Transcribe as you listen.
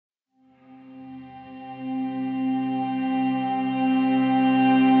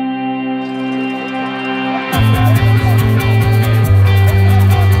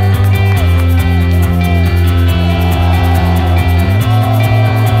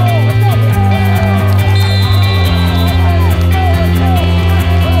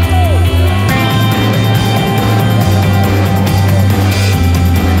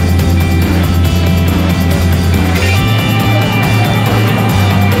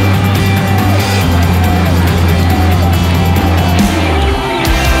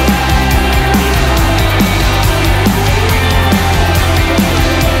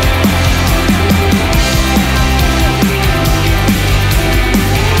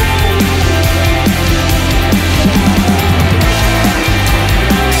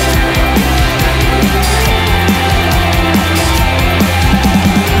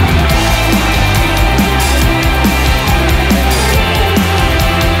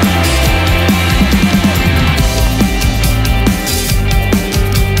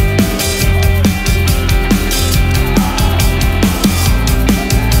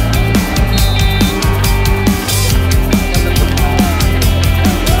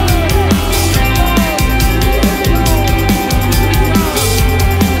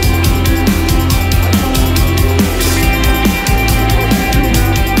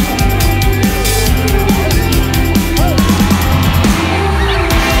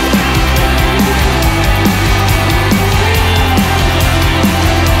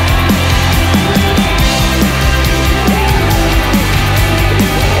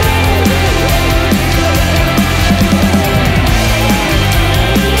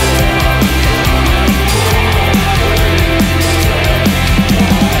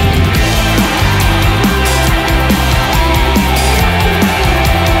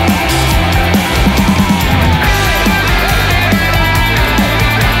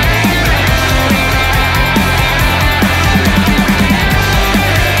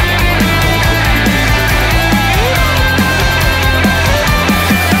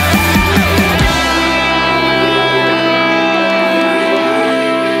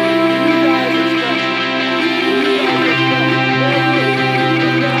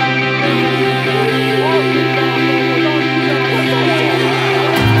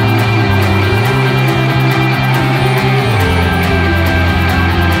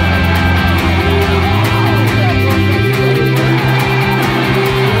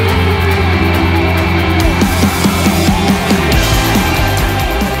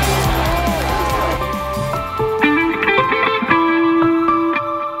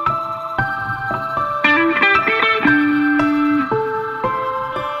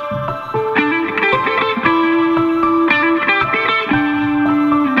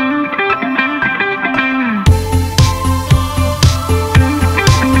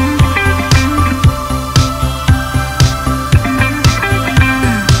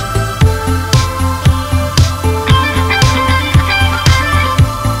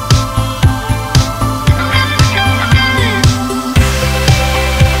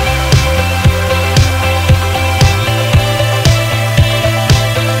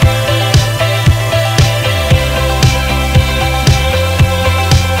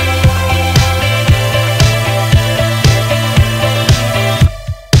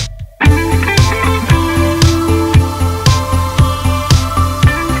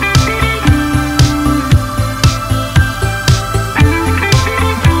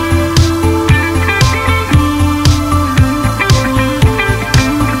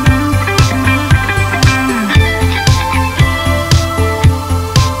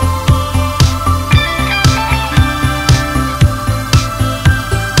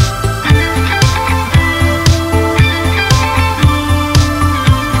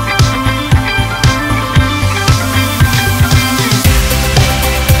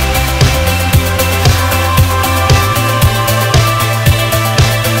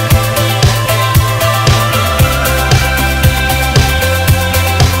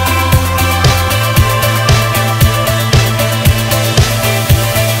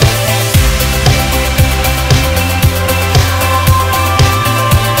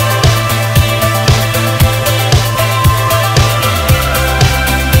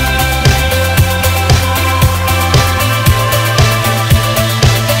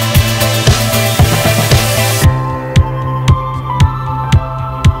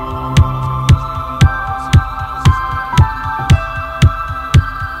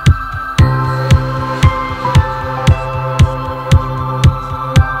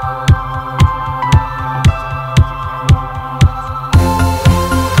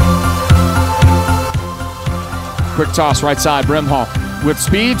Quick toss right side, Brimhall. With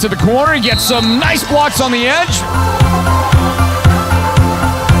speed to the corner, he gets some nice blocks on the edge.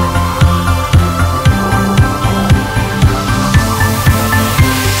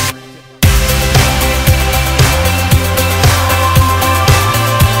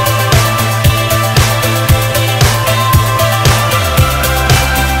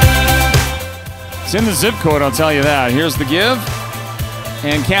 It's in the zip code, I'll tell you that. Here's the give.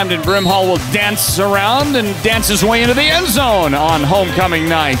 And Camden Brimhall will dance around and dance his way into the end zone on homecoming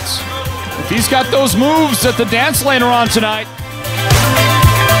night. If he's got those moves at the dance later on tonight.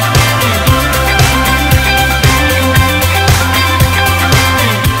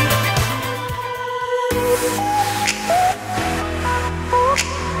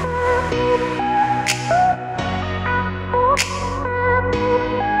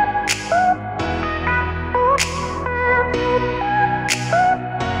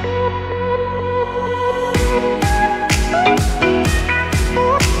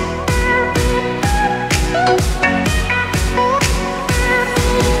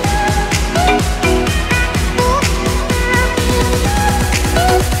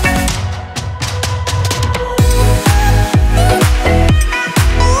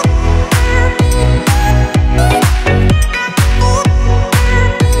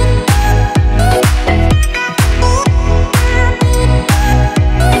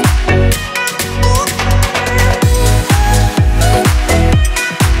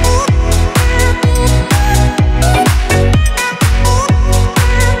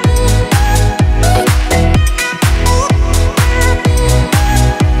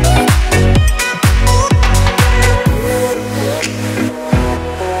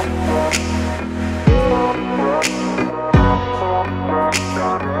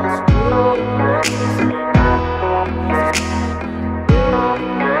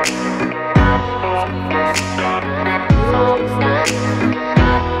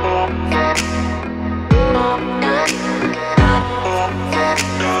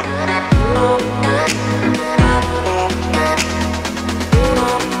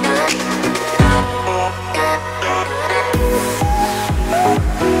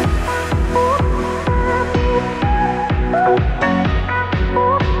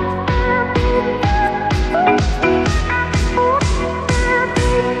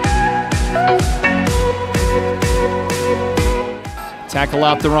 Tackle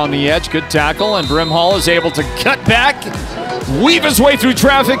out there on the edge, good tackle, and Brimhall is able to cut back, weave his way through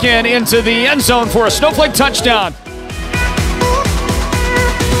traffic and into the end zone for a Snowflake touchdown.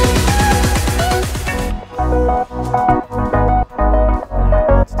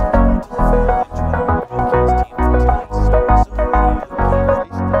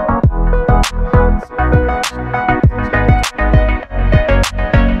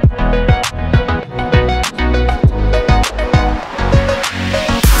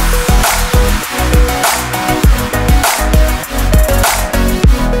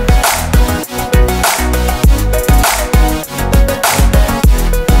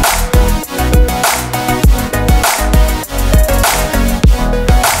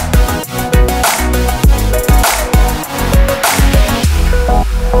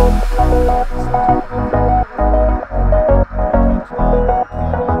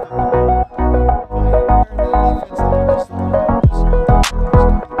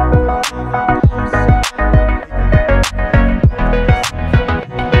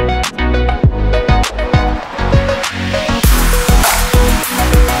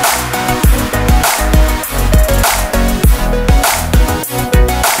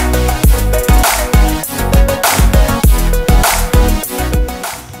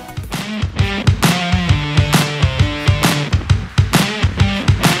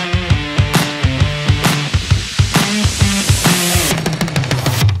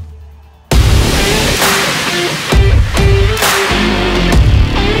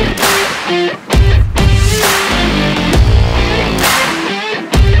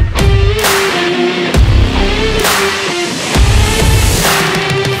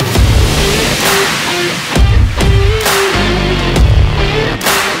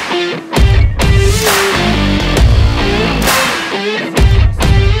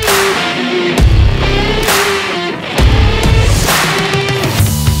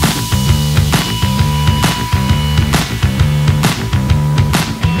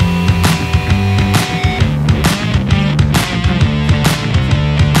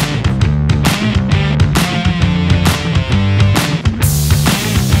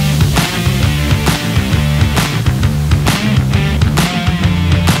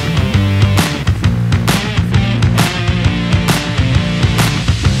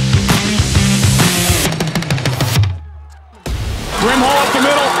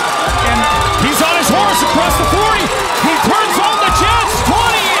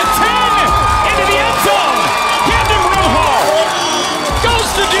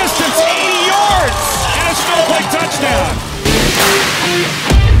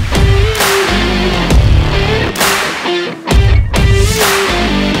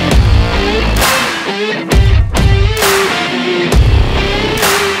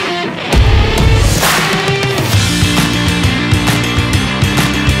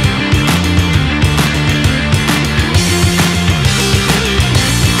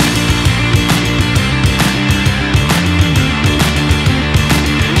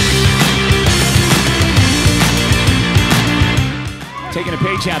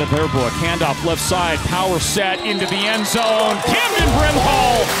 page out of their book. Handoff left side, power set into the end zone. Camden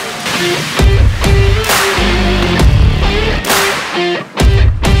Brimhall.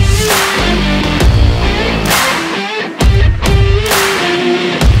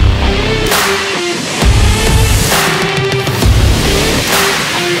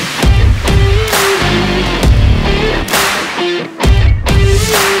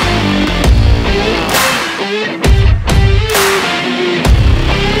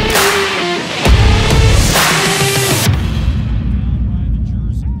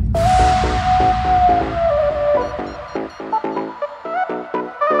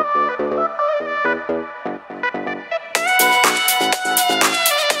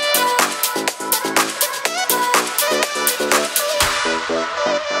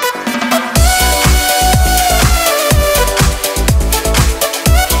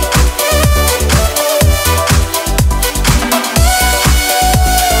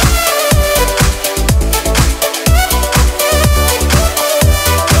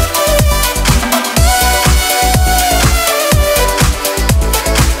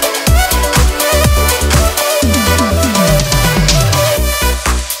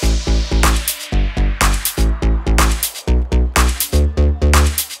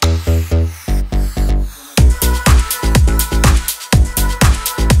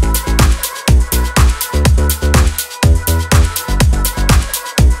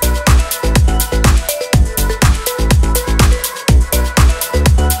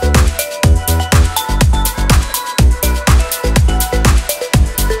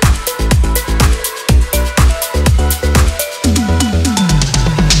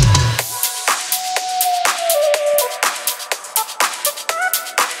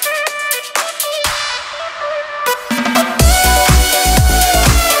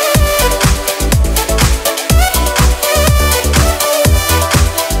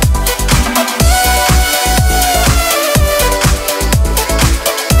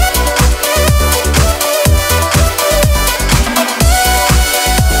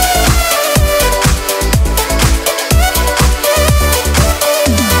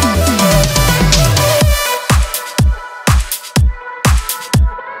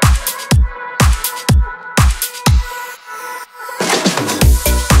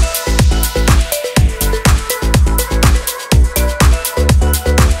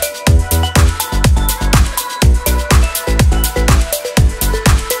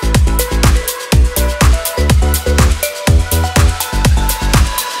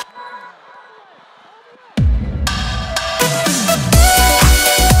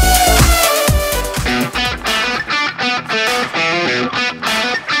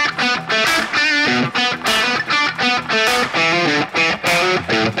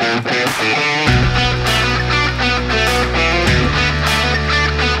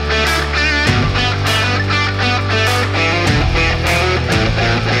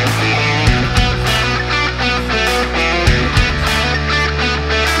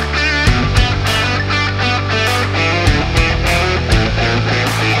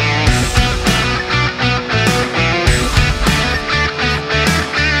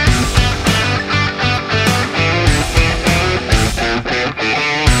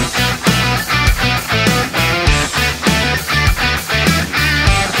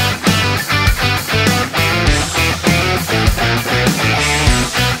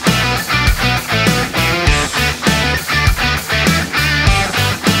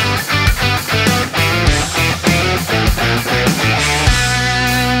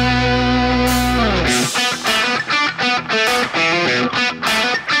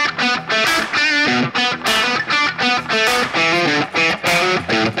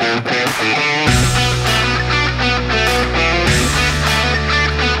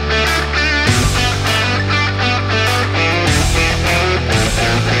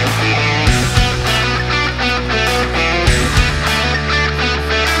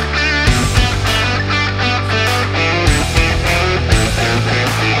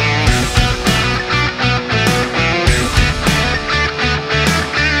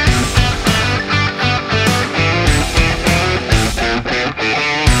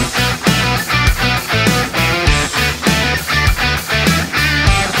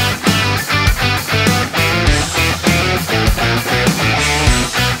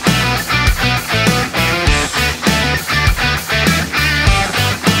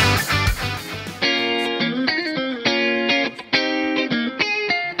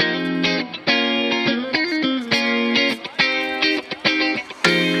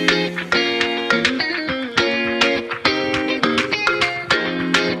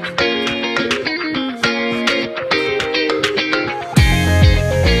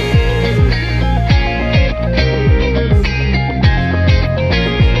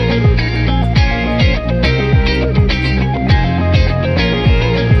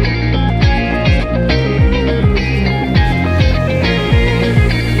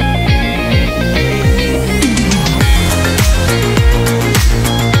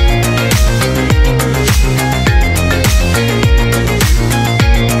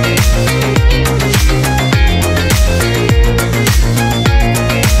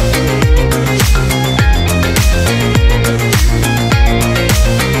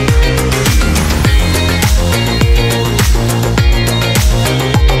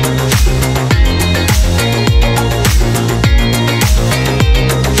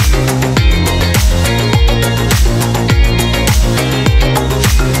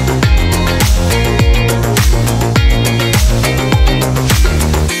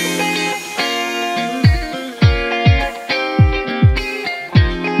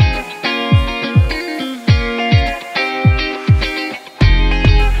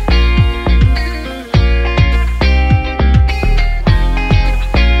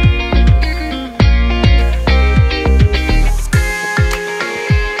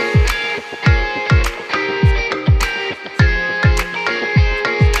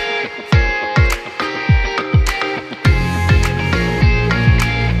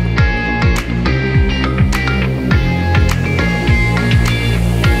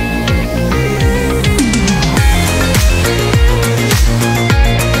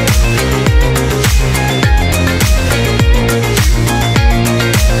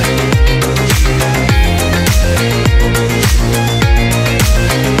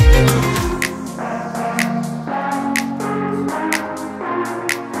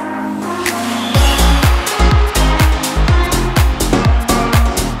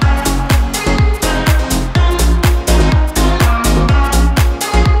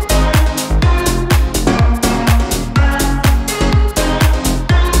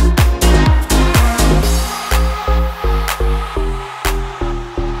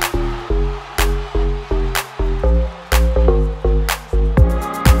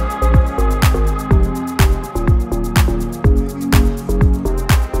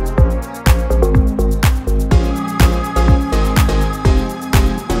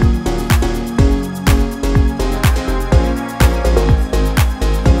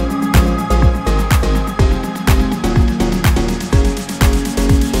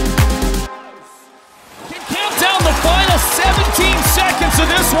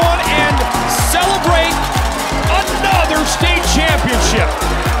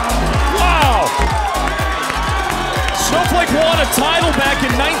 title back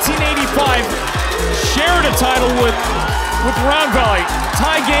in 1985. Shared a title with Round Valley.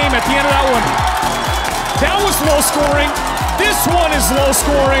 Tie game at the end of that one. That was low scoring. This one is low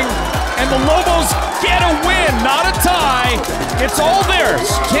scoring. And the Lobos get a win, not a tie. It's all theirs.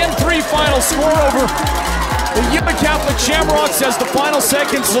 10-3 final score over the Yuma Catholic Shamrocks as the final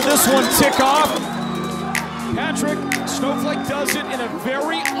seconds of this one tick off. Patrick, Snowflake does it in a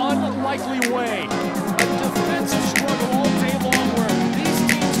very unlikely way. A defensive struggle all day long where these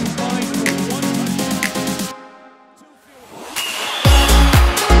teams combine for one touchdown.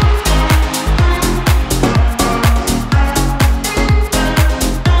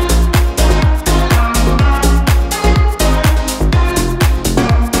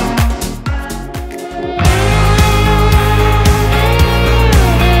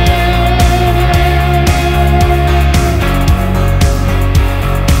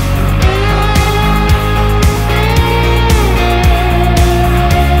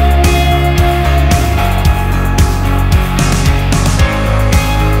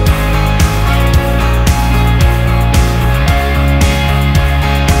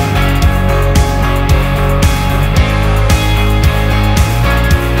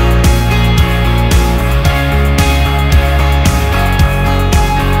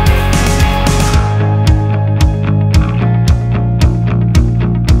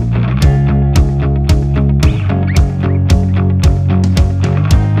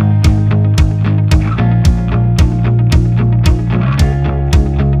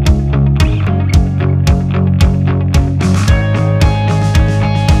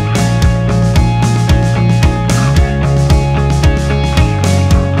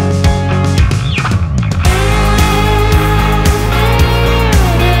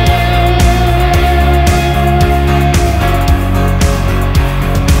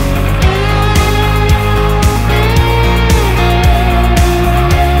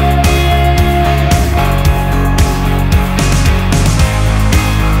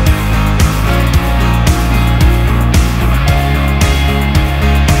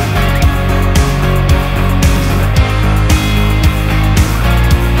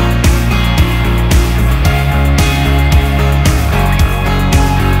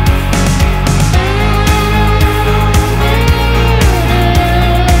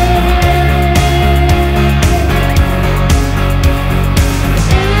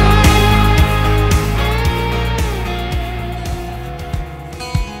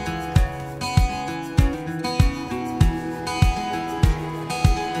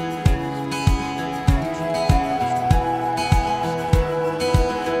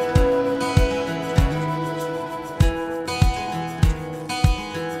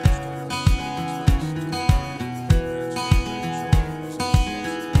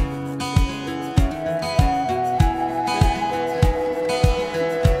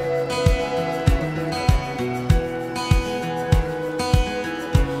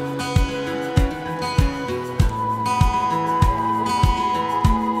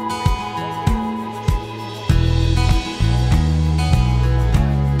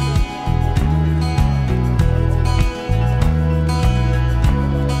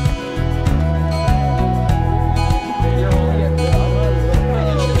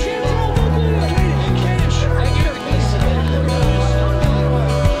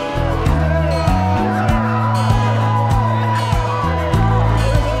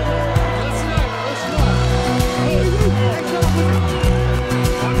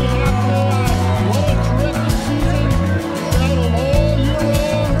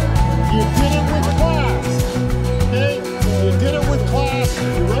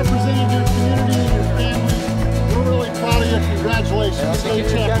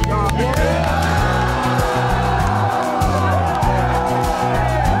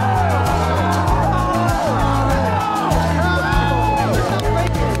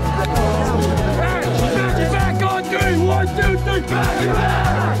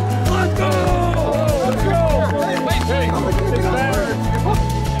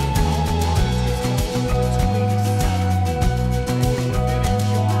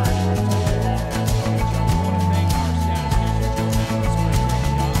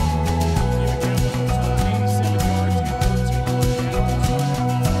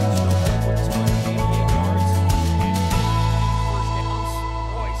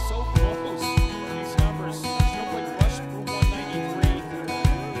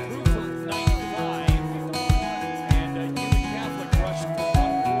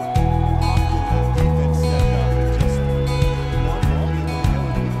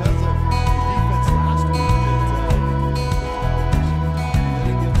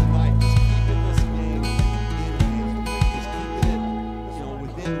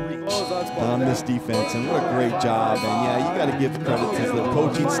 on this defense, and what a great job. And yeah, you got to give credit to the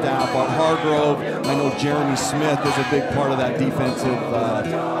coaching staff, Art Hargrove. I know Jeremy Smith is a big part of that defensive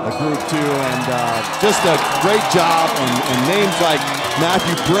group too, and just a great job. And names like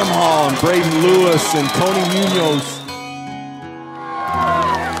Matthew Brimhall and Braden Lewis and Tony Munoz.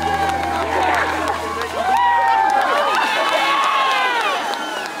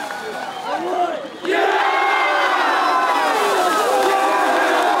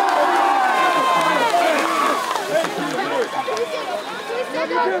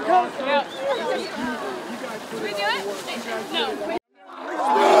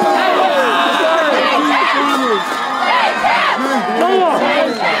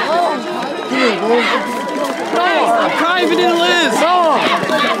 I'm driving in Liz.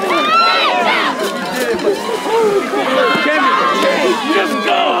 Just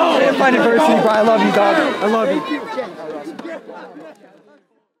go. Find adversity, bro. I love you, dog. I love you.